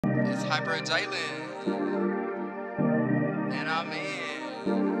It's Hyper Jalen, and I'm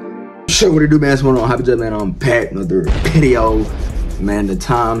in. Sure, what it do, man? It's one on Hyper Jalen, man. I'm back another video, man. The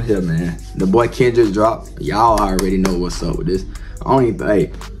time here, man. The boy Kendrick dropped. Y'all already know what's up with this. I don't even,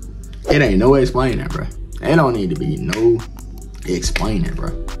 hey, it ain't no explaining that, bro. It don't need to be no explaining, bro.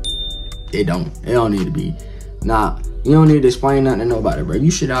 It don't need to be. Nah, you don't need to explain nothing to nobody, bro.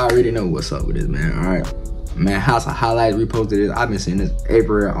 You should already know what's up with this, man. All right. Man, House of Highlights reposted this. I've been seeing this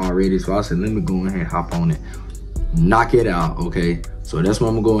everywhere already, so I said, let me go ahead and hop on it. Knock it out, okay? So that's what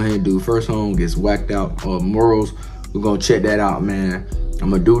I'm gonna go ahead and do. First song gets whacked out, Murals. We're gonna check that out, man.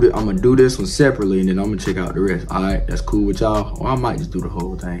 I'm gonna do this one separately, and then I'm gonna check out the rest. All right, that's cool with y'all. Or I might just do the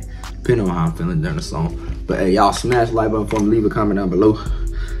whole thing, depending on how I'm feeling during the song. But hey, y'all smash the like button for me. Leave a comment down below.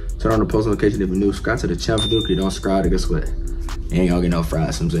 Turn on the post notification if you're new. Subscribe to the channel if you don't subscribe. Guess what? You ain't gonna get no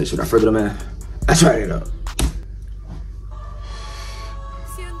fries. Some shit. Without further ado, man, let's try it up.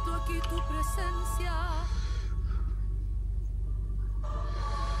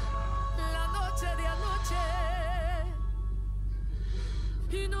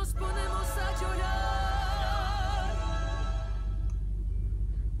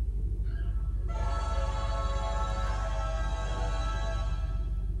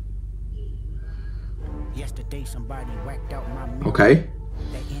 Yesterday somebody whacked out my mirror. Okay.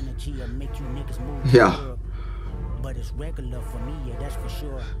 That energy will make you niggas move. Yeah. But it's regular for me, yeah, that's for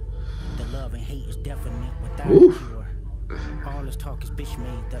sure. The love and hate is definite without Oof. a cure. All this talk is bitch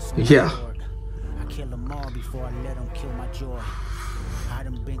made, that's Yeah. Lord. I kill them all before I let them kill my joy. I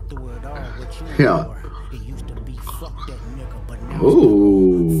done been through it all with you. Yeah. Before. It used to be fuck that nigga, but now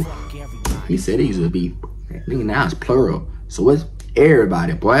Ooh. it's fuck everybody. He said he used to be. Nigga, now it's plural. So it's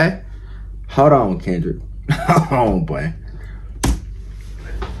everybody, boy. Hold on, Kendrick. Hold on, boy.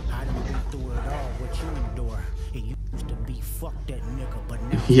 I done been through it all with you endure. It used to be fuck that nigga, but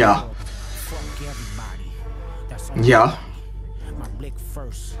now Yeah. fuck everybody. That's all. Yeah. My blick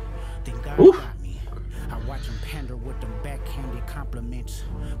first, then God Oof. got me. I watch them pander with them backhanded compliments.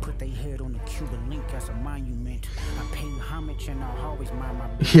 Put their head on the Cuban link as a monument. I pay homage and I'll always mind my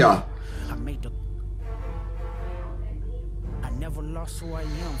business. Yeah. I never lost who I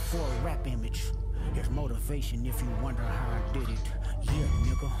am for a rap image. There's motivation if you wonder how I did it. Yeah,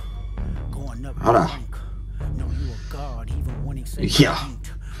 nigga. Going up Hold the on. rank. Know you a god even when he say Yeah. you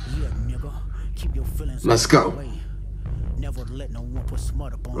ain't. Yeah, nigga. Keep your feelings Let's out the go. way. Never let no one put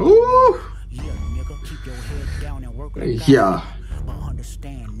smut up on Ooh. you. Yeah, nigga. Keep your head down and work like Yeah. But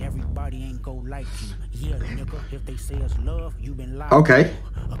understand, everybody ain't go like you. Yeah, nigga. If they say it's love, you been lied Okay.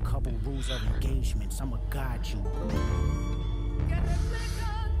 to. A couple rules of engagements, I'ma guide you.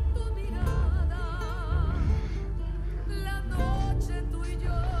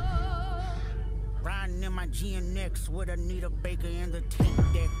 Riding in my GNX with Anita Baker in the tank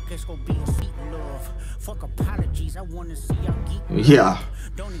deck. It's gonna be a sweet love. Fuck apologies, I wanna see y'all geek. Yeah.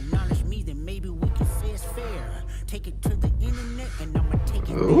 Don't acknowledge me, then maybe we can say it's fair. Take it to the internet and I'ma take it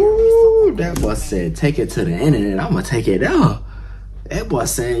there. Ooh, that boy said, take it to the internet. I'm gonna take it there. That boy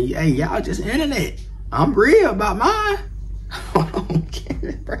saying, hey, y'all just internet. I'm real about mine. Hold on,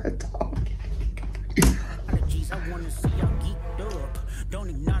 Kendrick, bro. Apologies, I wanna see y'all geeked up. Don't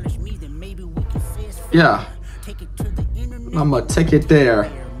acknowledge me, then maybe we can say it's fair. Yeah. Take it to the internet. I'ma take it there.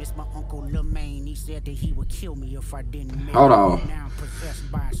 Miss my uncle Lamar-Wacced, he said that he would kill me if I didn't make Hold it. on. Now I'm possessed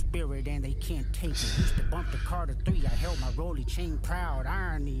by a spirit and they can't take it. Used to bump the Carter 3, I held my rollie chain proud.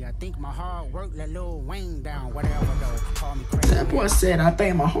 Irony, I think my hard work let Lil Wayne down. Whatever though, call me crazy. That boy said, I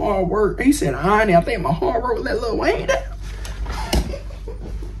think my hard work. He said, I think my hard work let Lil Wayne down.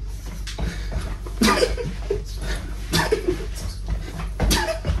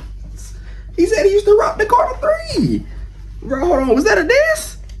 He said he used to rock the Carter 3. Bro, hold on. Was that a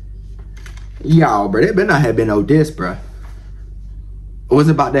diss? Y'all, bro, that better not have been no diss, bro. It was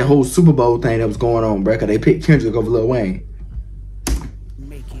about that whole Super Bowl thing that was going on, bro, because they picked Kendrick over Lil Wayne.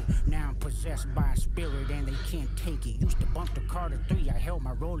 Make it. Now I'm possessed by a spirit and they can't take it. Used to bump the Carter 3, I held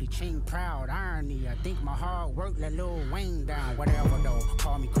my rollie chain proud. Irony, I think my hard work let Lil Wayne down. Whatever though,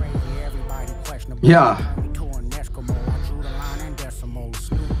 call me crazy, everybody questionable. Yeah. Call me torn Eskimo, I drew the line in decimals.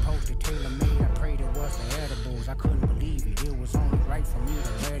 Snoop posted Taylor made, I prayed it was the edibles. I couldn't believe it, it was only right for me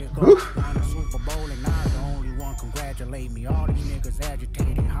to let it go. Won the Super Bowl and I'm the only one congratulate me. All these niggas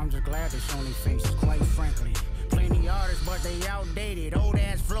agitated, I'm just glad they show their faces, quite frankly. Plenty artists, but they outdated. Old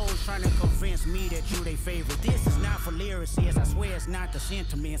ass flows trying to convince me that you they favorite. This is not for lyricists, I swear it's not the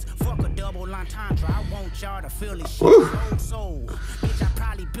sentiments. Fuck a double entendre, I want y'all to feel this shit. Old soul, bitch, I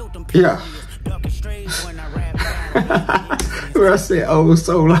probably built them pyramids. Ducking straight when I rap. Where I said, oh,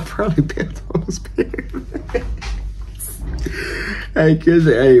 soul, I probably built those pyramids. Hey,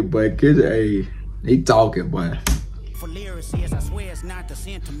 Kendrick, hey, boy, Kendrick, hey. He talking, boy. For lyricists, I swear it's not the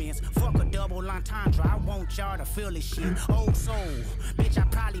sentiments. Fuck a double entendre, I want y'all to feel this shit. Old soul, bitch, I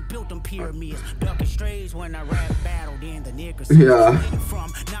probably built them pyramids. Ducking strays when I rap battled in the niggas. Yeah. Where you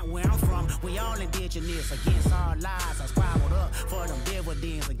from, not where I'm from. We all indigenous. Against all lies, I scribbled up for them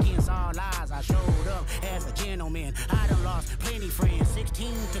dividends. Against all lies, I showed up as a gentleman. I done lost plenty friends,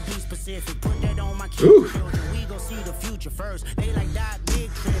 16 to be specific. Put that on my kids' children. We gon' see the future first. They like that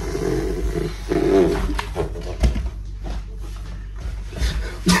big trip.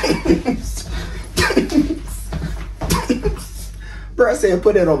 Bro, I said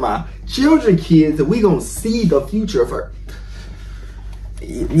put it on my children, kids, and we gonna see the future of her.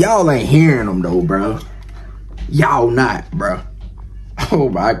 Y'all ain't hearing them though, bro. Y'all not, bro. Oh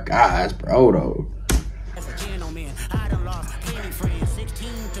my gosh, bro, though. As a gentleman, I done lost plenty friends, 16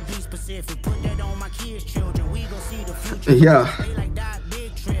 to be specific. Put that on my kids' children. We gon' see the future. Yeah. They like that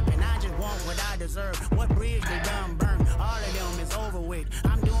big trip, and I just want what I deserve. What bridge they done burned? All of them is over with.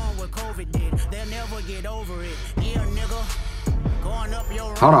 I'm doing what COVID did. They'll never get over it. Yeah, nigga. Going up your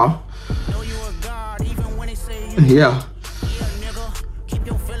road. Hold on. Know you a god, even when they say you. Yeah. Yeah, nigga. Keep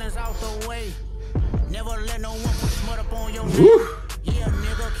your feelings out the way. Never let no one put smut up on your Woo. head. Yeah,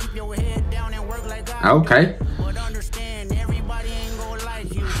 nigga. Keep your head down and work like God. Okay. But understand, everybody ain't gonna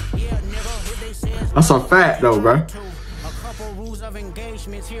like you. Yeah, nigga. If they say it's That's a fact though, bro. a couple rules of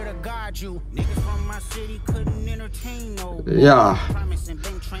engagements here to guide you. Niggas from my city couldn't entertain no. Yeah. Promising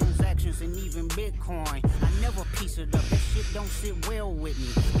bank transactions and even Bitcoin. I never piece it up. That shit don't sit well with me.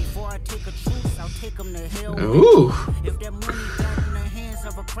 Before I take a truce, I'll take them to hell. Ooh. If that money got in the hands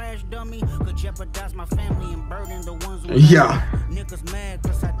of a crash dummy, could jeopardize my family and burden the ones who Yeah. niggas mad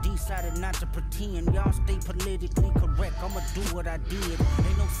cause I decided not to pretend. Y'all stay politically correct. I'ma do what I did.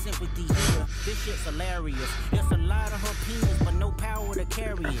 Ain't no sympathy here. This shit's hilarious. It's a lot of opinions, but no power to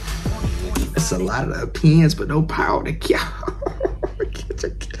carry it. It's a lot of opinions, but no power to kill.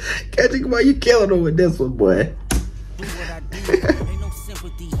 Kendrick, boy, you killing them with this one, boy. Do what I did. Ain't no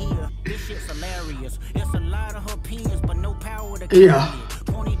sympathy here. This shit's hilarious. It's a lot of opinions, but no power to carry Yeah. it.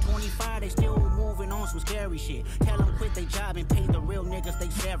 2025, they still moving on some scary shit. Tell them quit their job and pay the real niggas they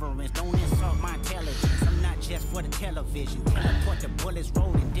severance. Don't insult my intelligence. I'm not just for the television. Teleport the bullets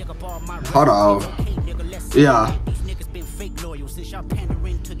roll and dig up all my Hold on. Okay, nigga, let's see. Yeah. These niggas been fake loyal. Since y'all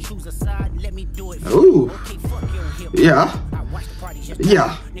pandering to choose a side, let me do it. Ooh. Okay, fuck your hip. Yeah. I watched the party just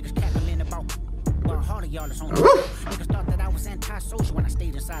Yeah. Niggas cackling about well, all of y'all is on Ooh. Niggas thought that I was antisocial when I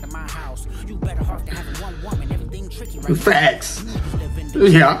stayed inside of my house. You better off to having one woman, everything tricky right Facts. now. You live in the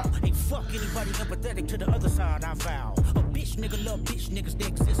Yeah. Ain't fuck anybody empathetic to the other side, I vow. A bitch nigga love bitch niggas that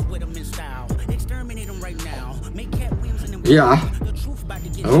exist with them in style. Exterminate them right now. Make Cat Williams and them. Yeah. The truth about to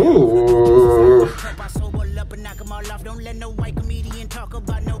get Ooh. I sober up and knock them all off. Don't let no white comedian talk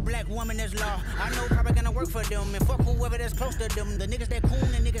about no black woman that's law. I know probably gonna work for them and fuck whoever that's close to them. The niggas that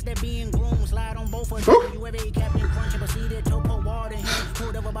coon and niggas that being groomed. Slide on both of them. Ooh. You ever ate Captain Crunch and proceeded to put water in him?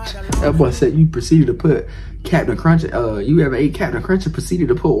 Pulled over by the law. That boy said you proceeded to put Captain Crunch. You ever ate Captain Crunch and proceeded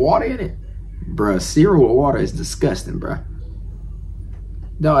to put water in it? Bruh, cereal with water is disgusting, bruh.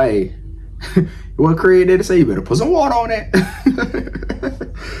 No, hey. What created to say you better put some water on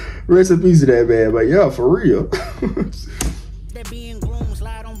that? Rest in peace to that man, but yeah, for real. That being groomed,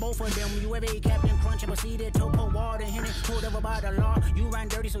 slide on both of them. You ever ate Captain Crunch and proceeded to put water in him? Pulled over by the law. You run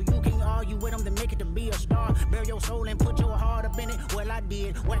dirty so you can't argue with them to make it to be a star. Bear your soul and put your heart up in it. Well, I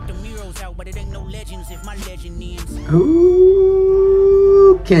did. Whack the murals out, but it ain't no legends if my legend ends.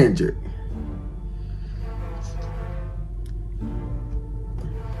 Ooh, Kendrick.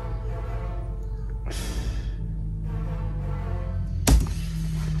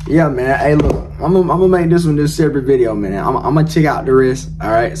 Yeah, man. Hey, look, I'm gonna make this one this separate video, man. I'm gonna check out the rest. All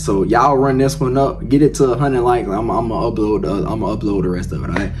right, so y'all run this one up, get it to 100 likes. I'm gonna upload the rest of it.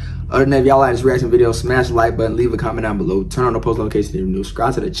 All right. Other than that, if y'all like this reaction video, smash the like button, leave a comment down below, turn on the post notification if you're new,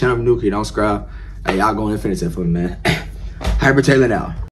 subscribe to the channel if you're new. If you don't subscribe, hey, y'all go infinite for me, man. Hyper Taylor now.